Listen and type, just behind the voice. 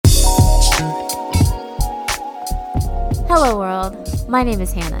Hello, world. My name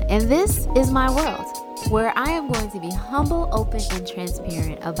is Hannah, and this is my world, where I am going to be humble, open, and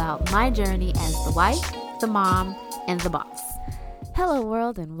transparent about my journey as the wife, the mom, and the boss. Hello,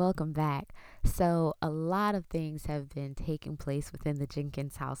 world, and welcome back. So, a lot of things have been taking place within the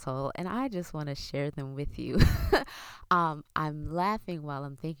Jenkins household, and I just want to share them with you. I'm laughing while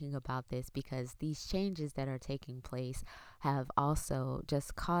I'm thinking about this because these changes that are taking place have also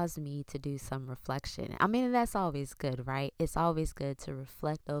just caused me to do some reflection. I mean, that's always good, right? It's always good to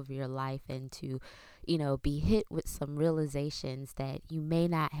reflect over your life and to, be hit with some realizations that you may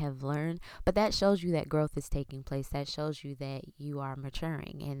not have learned, but that shows you that growth is taking place. That shows you that you are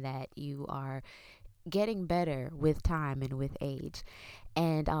maturing and that you are getting better with time and with age.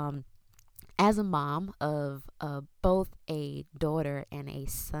 And as a mom of both a daughter and a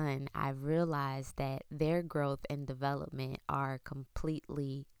son, I've realized that their growth and development are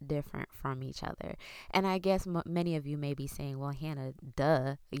completely different from each other. And I guess many of you may be saying, well, Hannah,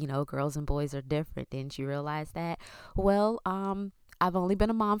 duh, girls and boys are different. Didn't you realize that? Well, I've only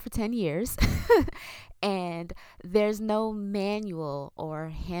been a mom for 10 years and there's no manual or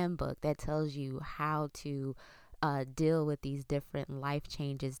handbook that tells you how to deal with these different life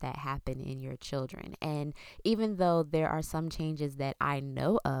changes that happen in your children. And even though there are some changes that I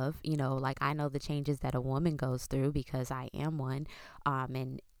know of, like I know the changes that a woman goes through because I am one,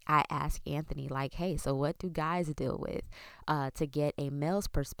 and I ask Anthony, like, hey, so what do guys deal with to get a male's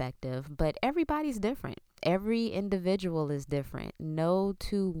perspective? But everybody's different. Every individual is different. No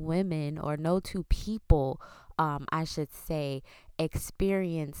two women or no two people, I should say,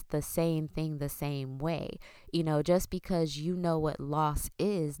 experience the same thing the same way. Just because you know what loss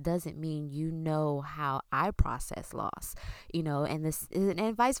is doesn't mean you know how I process loss,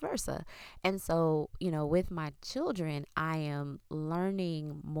 and vice versa. And so, with my children, I am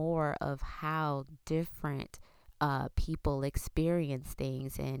learning more of how different people experience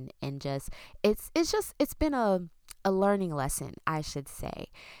things and just it's been a learning lesson, I should say.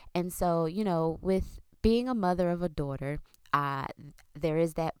 And so, with being a mother of a daughter, there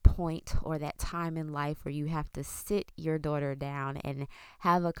is that point or that time in life where you have to sit your daughter down and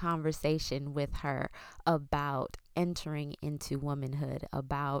have a conversation with her about entering into womanhood,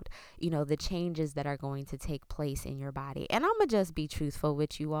 about, the changes that are going to take place in your body. And I'm going to just be truthful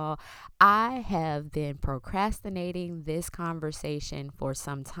with you all. I have been procrastinating this conversation for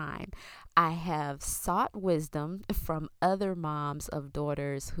some time. I have sought wisdom from other moms of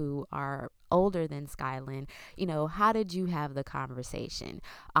daughters who are older than Skylin. How did you have the conversation?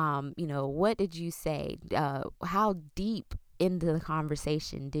 What did you say? How deep into the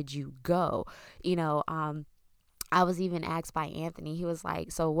conversation did you go? I was even asked by Anthony. He was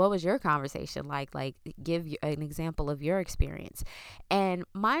like, so what was your conversation like? Like, give you an example of your experience. And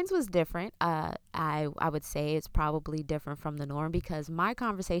mine's was different. I would say it's probably different from the norm because my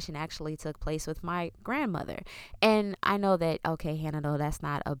conversation actually took place with my grandmother. And I know that, okay, Hannah, no, that's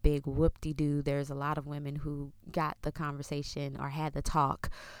not a big whoop-de-doo. There's a lot of women who got the conversation or had the talk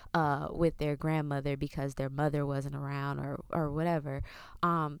with their grandmother because their mother wasn't around or whatever.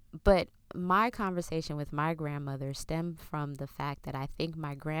 But my conversation with my grandmother stemmed from the fact that I think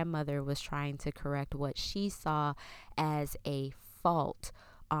my grandmother was trying to correct what she saw as a fault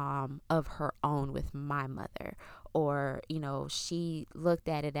of her own with my mother. Or, she looked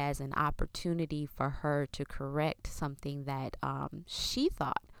at it as an opportunity for her to correct something that she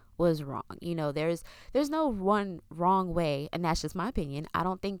thought was wrong. There's no one wrong way, and that's just my opinion. I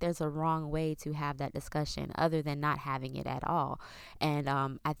don't think there's a wrong way to have that discussion other than not having it at all. And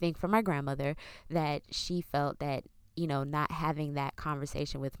I think for my grandmother that she felt that not having that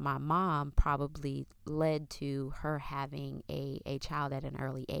conversation with my mom probably led to her having a child at an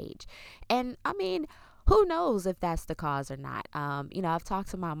early age. And I mean, who knows if that's the cause or not? I've talked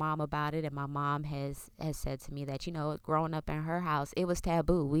to my mom about it, and my mom has said to me that, growing up in her house, it was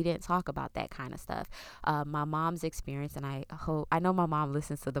taboo. We didn't talk about that kind of stuff. My mom's experience, and I know my mom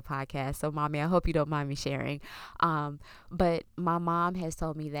listens to the podcast, so mommy, I hope you don't mind me sharing. But my mom has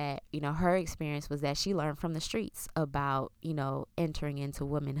told me that, her experience was that she learned from the streets about, entering into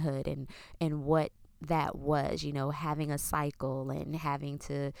womanhood and what that was, having a cycle and having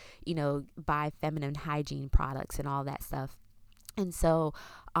to, buy feminine hygiene products and all that stuff. And so,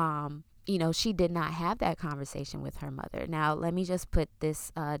 she did not have that conversation with her mother. Now, let me just put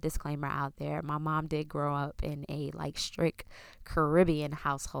this disclaimer out there. My mom did grow up in a strict Caribbean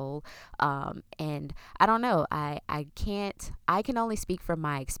household. And I don't know, I can only speak from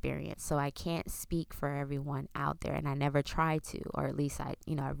my experience. So I can't speak for everyone out there. And I never try to, or at least I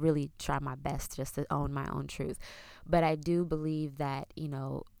really try my best just to own my own truth. But I do believe that,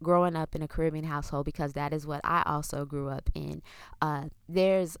 growing up in a Caribbean household, because that is what I also grew up in,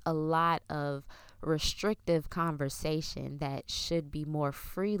 there's a lot of restrictive conversation that should be more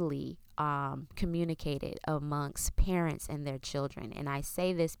freely communicated amongst parents and their children. And I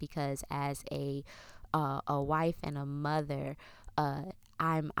say this because as a wife and a mother,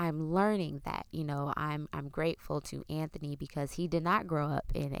 I'm learning that, I'm grateful to Anthony because he did not grow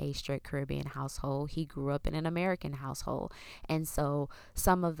up in a strict Caribbean household. He grew up in an American household. And so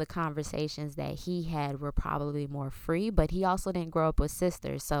some of the conversations that he had were probably more free, but he also didn't grow up with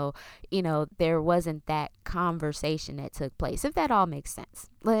sisters. So, there wasn't that conversation that took place, if that all makes sense.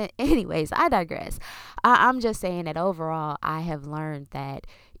 But anyways, I digress. I'm just saying that overall, I have learned that,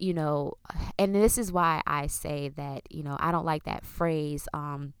 and this is why I say that, I don't like that phrase,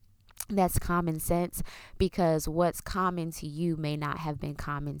 that's common sense, because what's common to you may not have been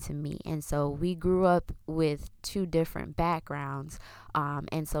common to me. And so we grew up with two different backgrounds.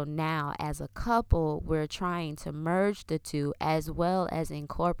 And so now as a couple, we're trying to merge the two as well as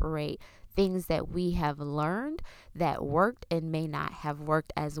incorporate things that we have learned that worked and may not have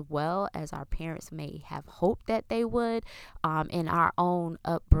worked as well as our parents may have hoped that they would, in our own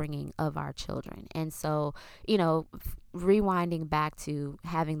upbringing of our children. And so, rewinding back to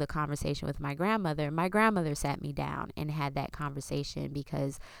having the conversation with my grandmother sat me down and had that conversation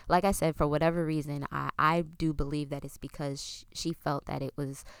because, like I said, for whatever reason, I do believe that it's because she felt that it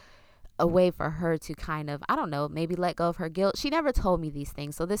was a way for her to kind of, I don't know, maybe let go of her guilt. She never told me these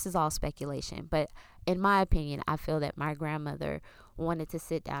things, so this is all speculation. But in my opinion, I feel that my grandmother wanted to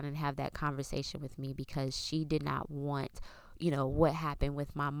sit down and have that conversation with me because she did not want, what happened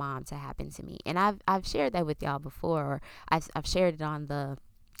with my mom to happen to me. And I've shared that with y'all before, or I've shared it on the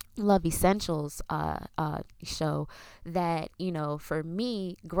Love Essentials show that, for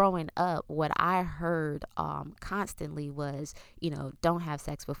me growing up, what I heard constantly was, don't have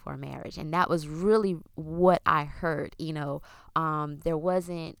sex before marriage. And that was really what I heard. There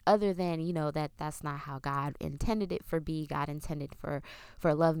wasn't, other than, that's not how God intended it for be. God intended for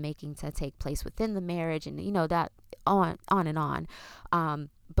lovemaking to take place within the marriage, and that on and on.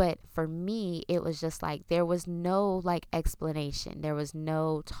 But for me, it was just like there was no explanation. There was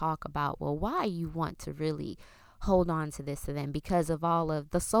no talk about, well, why you want to really hold on to this to them because of all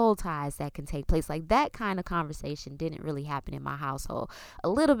of the soul ties that can take place. Like that kind of conversation didn't really happen in my household. A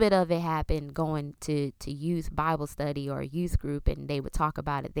little bit of it happened going to youth Bible study or youth group, and they would talk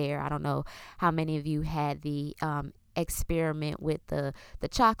about it there. I don't know how many of you had the experiment with the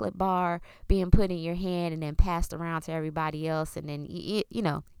chocolate bar being put in your hand and then passed around to everybody else, and then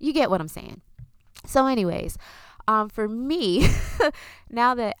you get what I'm saying. So anyways, for me,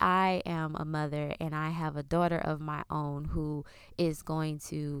 now that I am a mother and I have a daughter of my own who is going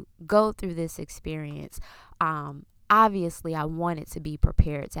to go through this experience, obviously I wanted to be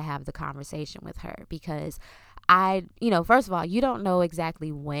prepared to have the conversation with her because first of all, you don't know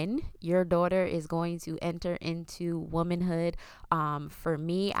exactly when your daughter is going to enter into womanhood. For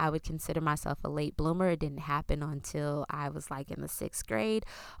me, I would consider myself a late bloomer. It didn't happen until I was in the 6th grade.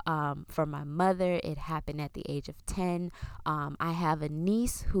 For my mother, it happened at the age of 10. I have a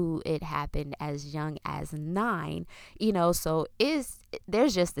niece who it happened as young as 9, so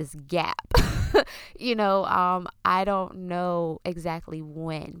there's just this gap. I don't know exactly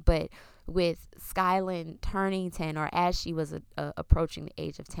when, but with Skylin turning 10, or as she was approaching the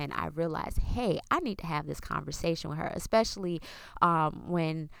age of 10, I realized, hey, I need to have this conversation with her, especially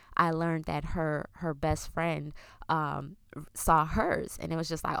when I learned that her best friend saw hers. And it was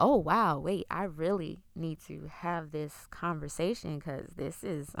just like, oh, wow, wait, I really need to have this conversation because this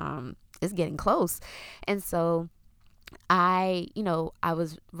is it's getting close. And so I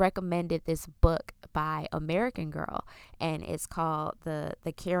was recommended this book by American Girl, and it's called the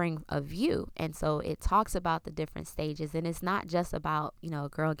Caring of You. And so it talks about the different stages, and it's not just about a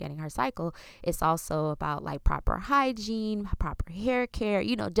girl getting her cycle. It's also about proper hygiene, proper hair care,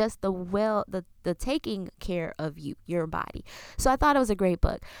 just the taking care of your body. So I thought it was a great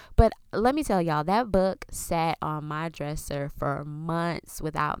book. But let me tell y'all, that book sat on my dresser for months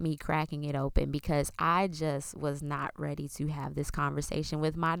without me cracking it open because I just was not ready to have this conversation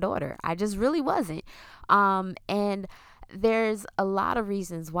with my daughter. I just really wasn't. And there's a lot of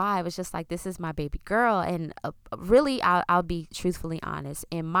reasons why. I was just like, this is my baby girl. And really, I'll be truthfully honest.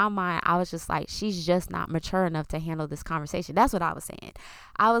 In my mind, I was just like, she's just not mature enough to handle this conversation. That's what I was saying.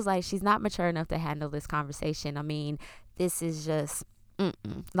 I was like, she's not mature enough to handle this conversation. I mean, this is just,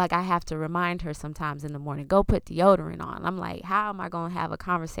 like, I have to remind her sometimes in the morning, go put deodorant on. I'm like, how am I going to have a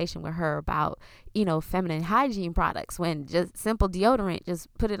conversation with her about, feminine hygiene products when just simple deodorant, just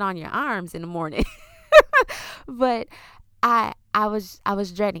put it on your arms in the morning. But I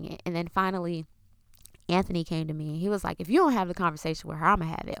was dreading it. And then finally Anthony came to me and he was like, if you don't have the conversation with her, I'm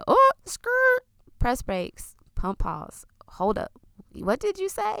gonna have it. Oh, skirt, press brakes, pump pause, hold up. What did you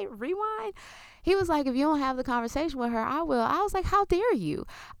say? Rewind. He was like, if you don't have the conversation with her, I will. I was like, how dare you?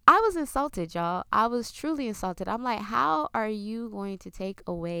 I was insulted, y'all. I was truly insulted. I'm like, how are you going to take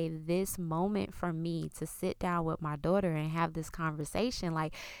away this moment from me to sit down with my daughter and have this conversation?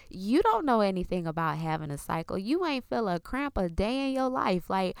 Like, you don't know anything about having a cycle. You ain't feel a cramp a day in your life.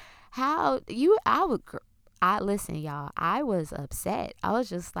 Like, listen, y'all, I was upset. I was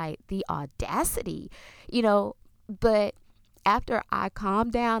just like, the audacity, but after I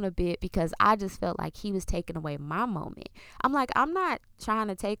calmed down a bit, because I just felt like he was taking away my moment. I'm like, I'm not trying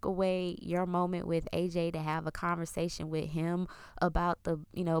to take away your moment with AJ to have a conversation with him about the,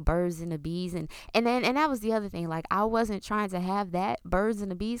 birds and the bees. And that was the other thing. Like, I wasn't trying to have that birds and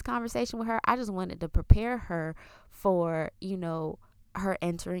the bees conversation with her. I just wanted to prepare her for, her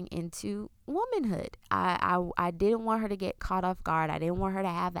entering into womanhood. I didn't want her to get caught off guard. I didn't want her to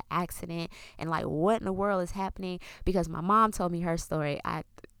have an accident and like, what in the world is happening? Because my mom told me her story. I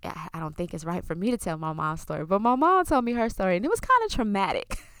don't think it's right for me to tell my mom's story, but my mom told me her story and it was kind of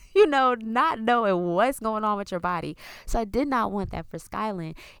traumatic. Not knowing what's going on with your body. So I did not want that for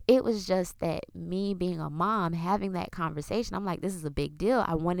Skylin. It was just that me being a mom, having that conversation, I'm like, this is a big deal.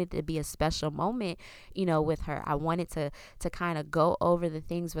 I wanted it to be a special moment, with her. I wanted to kind of go over the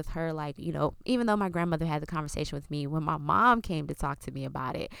things with her. Like, even though my grandmother had the conversation with me, when my mom came to talk to me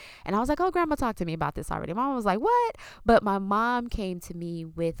about it, and I was like, oh, grandma talked to me about this already. Mom was like, what? But my mom came to me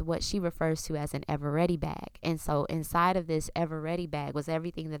with what she refers to as an ever ready bag. And so inside of this ever ready bag was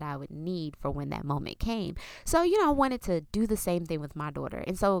everything that I would need for when that moment came. So, I wanted to do the same thing with my daughter.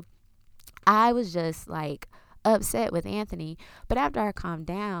 And so I was just like upset with Anthony. But after I calmed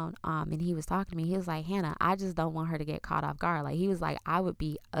down, and he was talking to me, he was like, Hannah, I just don't want her to get caught off guard. Like, he was like, I would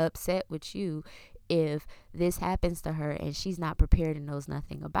be upset with you if this happens to her and she's not prepared and knows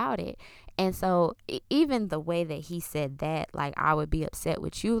nothing about it. And so even the way that he said that, like, I would be upset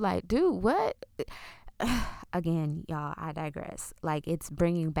with you, like, dude, what? Again, y'all, I digress. Like, it's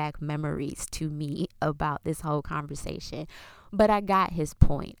bringing back memories to me about this whole conversation. But I got his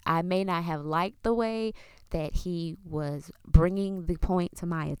point. I may not have liked the way that he was bringing the point to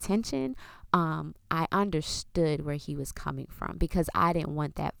my attention. I understood where he was coming from, because I didn't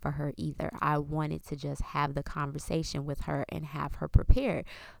want that for her either. I wanted to just have the conversation with her and have her prepared.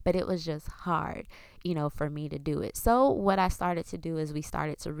 But it was just hard, for me to do it. So what I started to do is we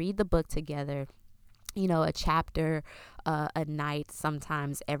started to read the book together, a chapter a night,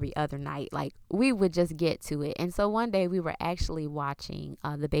 sometimes every other night. Like, we would just get to it. And so one day we were actually watching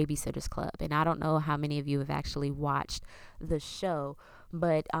the Babysitters Club. And I don't know how many of you have actually watched the show,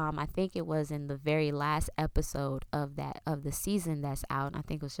 but I think it was in the very last episode of the season that's out. I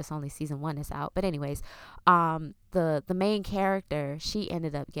think it was just only season 1 that's out. But anyways, the main character, she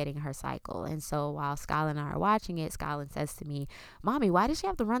ended up getting her cycle. And so while Skylin and I are watching it, Skylin says to me, Mommy, why did she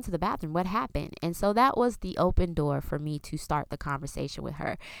have to run to the bathroom? What happened? And so that was the open door for me to start the conversation with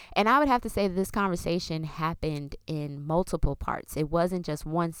her. And I would have to say that this conversation happened in multiple parts. It wasn't just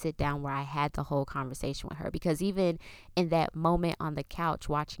one sit down where I had the whole conversation with her, because even in that moment on the couch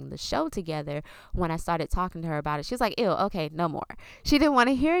watching the show together, when I started talking to her about it, she was like, ew, okay, no more. She didn't want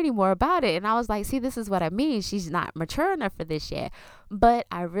to hear any more about it. And I was like, see, this is what I mean. She's not mature enough for this yet. But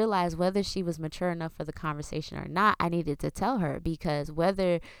I realized whether she was mature enough for the conversation or not, I needed to tell her, because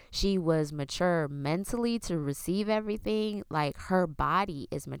whether she was mature mentally to receive everything, like, her body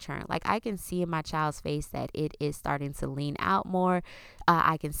is maturing. Like, I can see in my child's face that it is starting to lean out more.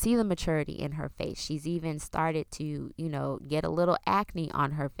 I can see the maturity in her face. She's even started to, get a little acne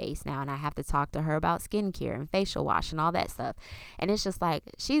on her face now. And I have to talk to her about skincare and facial wash and all that stuff. And it's just like,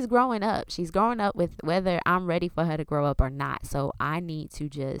 she's growing up. She's growing up with whether I'm ready for her to grow up or not. So I need to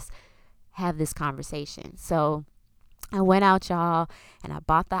just have this conversation. So I went out, y'all, and I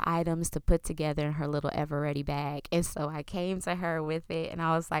bought the items to put together in her little ever ready bag. And so I came to her with it and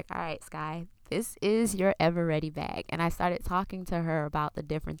I was like, all right, Sky, this is your ever ready bag. And I started talking to her about the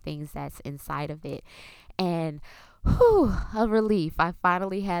different things that's inside of it. And a relief. I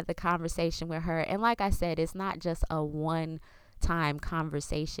finally had the conversation with her. And like I said, it's not just a one time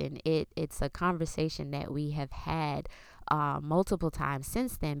conversation. It's a conversation that we have had multiple times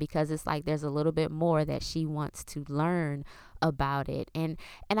since then, because it's like there's a little bit more that she wants to learn about it. And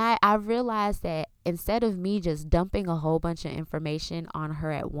I realized that instead of me just dumping a whole bunch of information on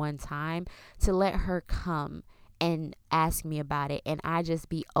her at one time, to let her come and ask me about it, and I just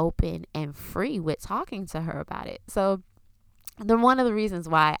be open and free with talking to her about it. So one of the reasons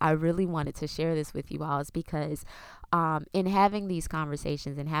why I really wanted to share this with you all is because in having these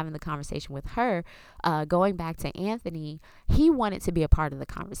conversations and having the conversation with her, going back to Anthony, he wanted to be a part of the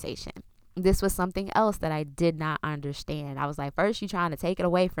conversation. This was something else that I did not understand. I was like, first you trying to take it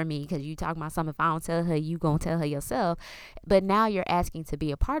away from me because you talking about something. If I don't tell her, you gonna tell her yourself. But now you're asking to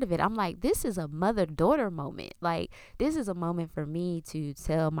be a part of it. I'm like, this is a mother-daughter moment. Like, this is a moment for me to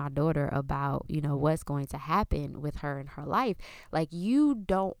tell my daughter about, what's going to happen with her in her life. Like, you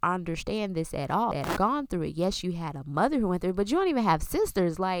don't understand this at all. I've gone through it. Yes, you had a mother who went through it, but you don't even have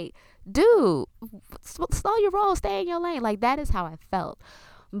sisters. Like, dude, slow your roll, stay in your lane. Like, that is how I felt.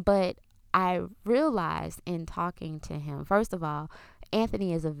 But I realized in talking to him, first of all,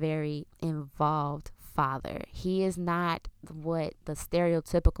 Anthony is a very involved father. He is not what the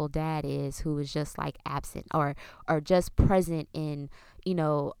stereotypical dad is, who is just like absent or just present in,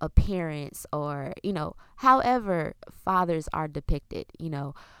 appearance, or, however fathers are depicted.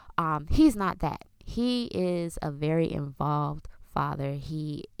 He's not that. He is a very involved father.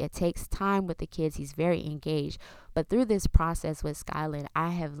 It takes time with the kids. He's very engaged. But through this process with Skyland, I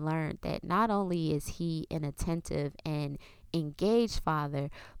have learned that not only is he an attentive and engaged father,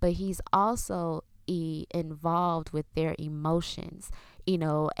 but he's also involved with their emotions,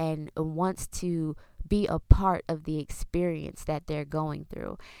 and wants to be a part of the experience that they're going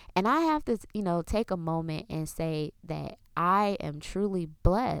through. And I have to, take a moment and say that I am truly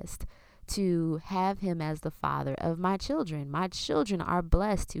blessed to have him as the father of my children. My children are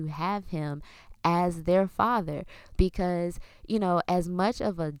blessed to have him as their father, because, as much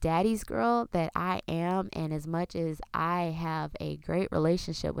of a daddy's girl that I am, and as much as I have a great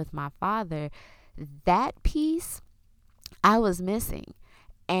relationship with my father, that piece I was missing.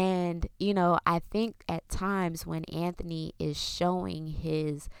 And, I think at times when Anthony is showing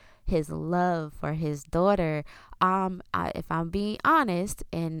his love for his daughter, if I'm being honest,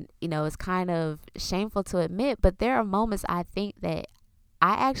 and, it's kind of shameful to admit, but there are moments I think that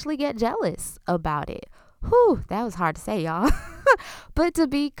I actually get jealous about it. Whew, that was hard to say, y'all. But to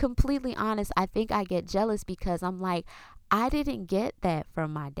be completely honest, I think I get jealous because I'm like, I didn't get that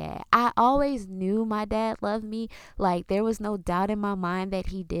from my dad. I always knew my dad loved me. Like, there was no doubt in my mind that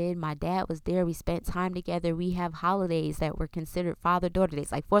he did. My dad was there. We spent time together. We have holidays that were considered father-daughter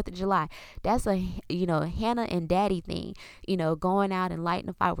days, like 4th of July. That's a, Hannah and daddy thing, going out and lighting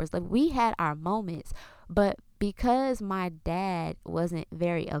the fireworks. Like, we had our moments. But because my dad wasn't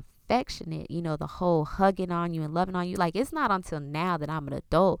very affectionate, the whole hugging on you and loving on you, like, it's not until now that I'm an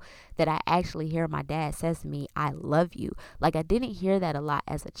adult that I actually hear my dad says to me, I love you. Like, I didn't hear that a lot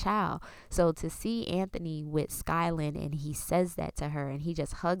as a child. So to see Anthony with Skyland, and he says that to her, and he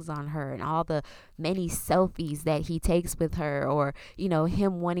just hugs on her, and all the many selfies that he takes with her, or,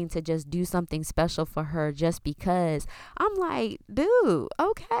 him wanting to just do something special for her just because, I'm like, dude,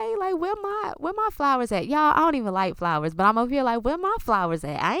 okay, like, where my flowers at? Y'all, I don't even like flowers, but I'm over here like, where my flowers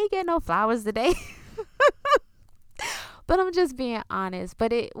at? I ain't getting no flowers today. But I'm just being honest.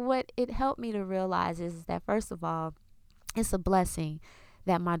 But what it helped me to realize is that, first of all, it's a blessing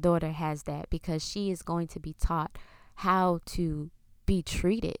that my daughter has that, because she is going to be taught how to be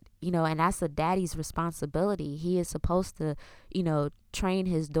treated, and that's a daddy's responsibility. He is supposed to, train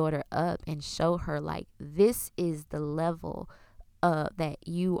his daughter up and show her, like, this is the level that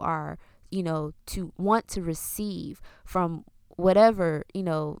you are, to want to receive from whatever,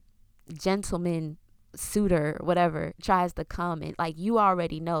 gentleman, suitor, whatever tries to come, and like, you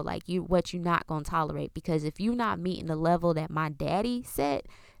already know, like, what you're not going to tolerate, because if you're not meeting the level that my daddy set,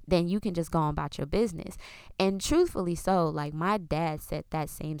 then you can just go on about your business. And truthfully, so, like, my dad set that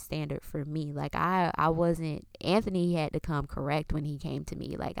same standard for me. Like, I wasn't, Anthony had to come correct when he came to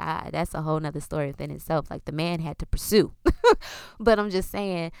me. Like, that's a whole nother story within itself. Like, the man had to pursue. But I'm just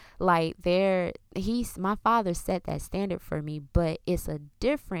saying, like, my father set that standard for me, but it's a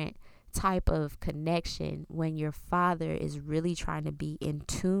different type of connection when your father is really trying to be in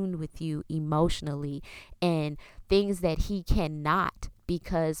tune with you emotionally, and things that he cannot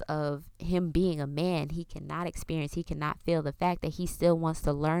because of him being a man, he cannot feel the fact that he still wants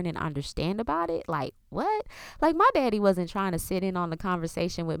to learn and understand about it. Like, what? Like, my daddy wasn't trying to sit in on the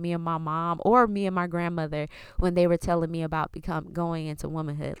conversation with me and my mom or me and my grandmother when they were telling me about going into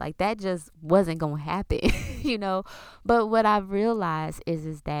womanhood. Like, that just wasn't going to happen, you know? But what I've realized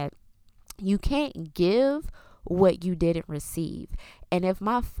is that you can't give what you didn't receive. And if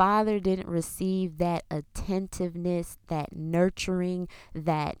my father didn't receive that attentiveness, that nurturing,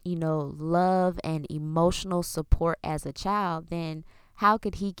 that, love and emotional support as a child, then how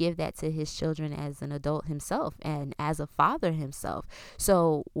could he give that to his children as an adult himself and as a father himself?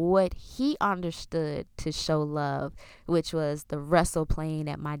 So what he understood to show love, which was the wrestle playing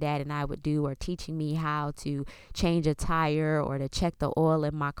that my dad and I would do, or teaching me how to change a tire or to check the oil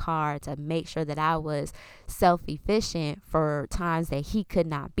in my car, to make sure that I was self-efficient for times that he could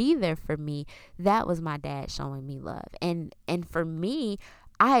not be there for me, that was my dad showing me love. And for me,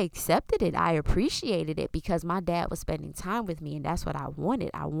 I accepted it. I appreciated it because my dad was spending time with me, and that's what I wanted.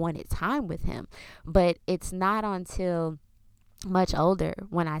 I wanted time with him. But it's not until much older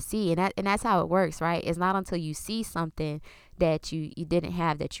when I see, and that's how it works, right? It's not until you see something that you didn't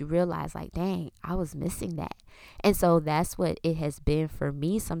have that you realize, like, dang, I was missing that. And so that's what it has been for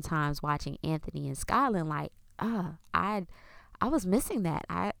me sometimes watching Anthony and Skyland, like, I was missing that.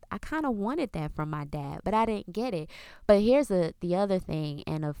 I kind of wanted that from my dad, but I didn't get it. But here's the other thing,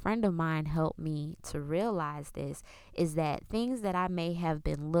 and a friend of mine helped me to realize this, is that things that I may have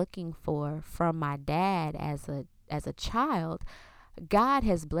been looking for from my dad as a child, God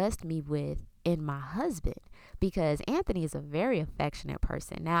has blessed me with in my husband, because Anthony is a very affectionate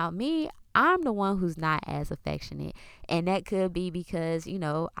person. Now, me, I'm the one who's not as affectionate, and that could be because,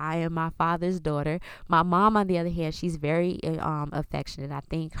 I am my father's daughter. My mom, on the other hand, she's very affectionate. I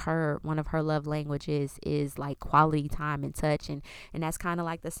think one of her love languages is like quality time and touch, and that's kind of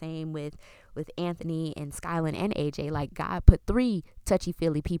like the same with Anthony and Skyland and AJ. Like, God put 3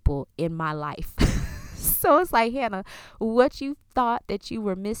 touchy-feely people in my life. So it's like, Hannah, what you thought that you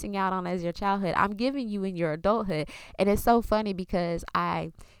were missing out on as your childhood, I'm giving you in your adulthood. And it's so funny because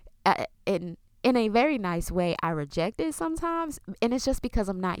in a very nice way, I reject it sometimes. And it's just because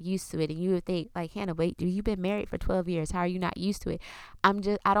I'm not used to it. And you would think, like, Hannah, wait, you've been married for 12 years. How are you not used to it?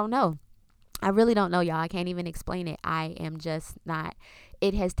 I don't know. I really don't know, y'all. I can't even explain it. I am just not.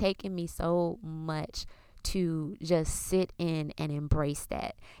 It has taken me so much to just sit in and embrace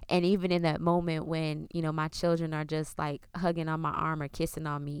that. And even in that moment when, my children are just like hugging on my arm or kissing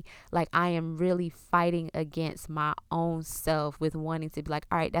on me, like, I am really fighting against my own self with wanting to be like,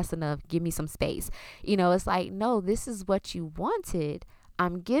 all right, that's enough. Give me some space. It's like, no, this is what you wanted.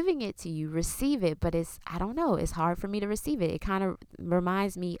 I'm giving it to you. Receive it. But I don't know. It's hard for me to receive it. It kind of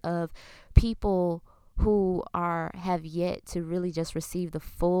reminds me of people who have yet to really just receive the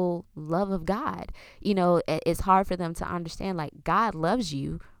full love of God. It's hard for them to understand, like, God loves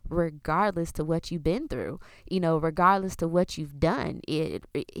you regardless to what you've been through, regardless to what you've done.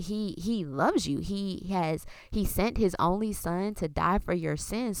 He loves you. He sent his only son to die for your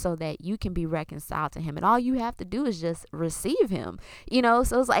sins so that you can be reconciled to him. And all you have to do is just receive him,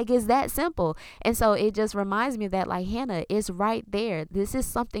 so it's like, it's that simple. And so it just reminds me of that, like, Hannah, it's right there. This is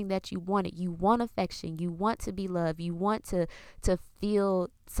something that you wanted. You want affection. You want to be loved. You want to feel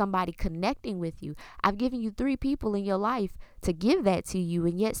somebody connecting with you. I've given you 3 people in your life to give that to you,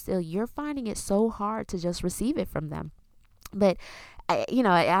 and yet still you're finding it so hard to just receive it from them. But I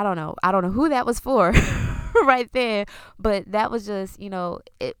don't know who that was for right there, but that was just,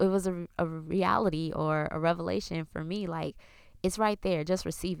 it was a reality or a revelation for me. Like, it's right there. Just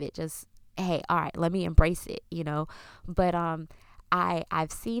receive it. Just, hey, all right, let me embrace it, But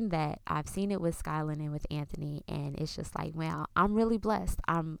I've seen that. I've seen it with Skyland and with Anthony, and it's just like, wow, I'm really blessed.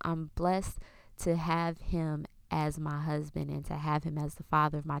 I'm blessed to have him as my husband and to have him as the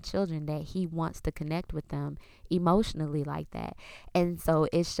father of my children, that he wants to connect with them emotionally like that. And so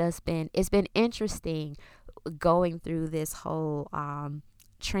it's been interesting going through this whole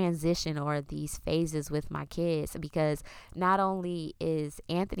transition or these phases with my kids, because not only is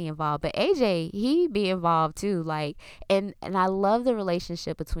Anthony involved, but AJ, he be involved too. Like, and I love the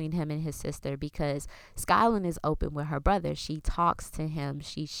relationship between him and his sister, because Skyland is open with her brother. She talks to him,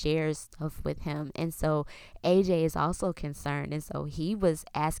 she shares stuff with him, and so AJ is also concerned, and so he was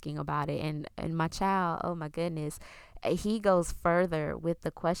asking about it. And my child, oh my goodness, he goes further with the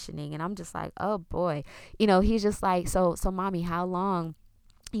questioning, and I'm just like, oh boy, he's just like, so mommy, how long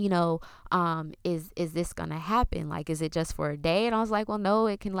you know, is this gonna happen? Like, is it just for a day? And I was like, well, no,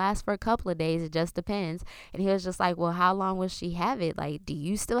 it can last for a couple of days. It just depends. And he was just like, well, how long will she have it? Like, do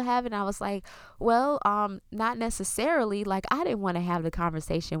you still have it? And I was like, well, not necessarily. Like, I didn't want to have the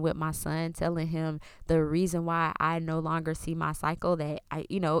conversation with my son, telling him the reason why I no longer see my cycle, that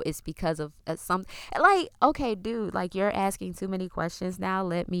it's because of some, like, okay, dude, like, you're asking too many questions now.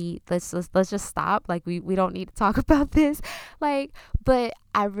 Let's just stop. Like, we don't need to talk about this. Like, but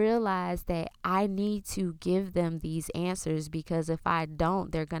I realized that I need to give them these answers, because if I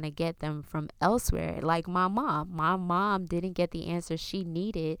don't, they're going to get them from elsewhere. Like my mom. My mom didn't get the answers she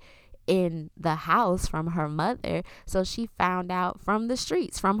needed in the house from her mother, so she found out from the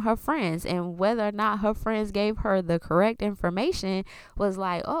streets, from her friends. And whether or not her friends gave her the correct information was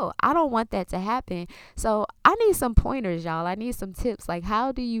like, oh, I don't want that to happen. So I need some pointers, y'all. I need some tips. Like,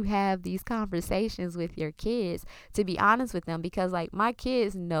 how do you have these conversations with your kids, to be honest with them? Because like, my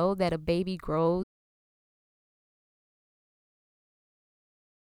kids know that a baby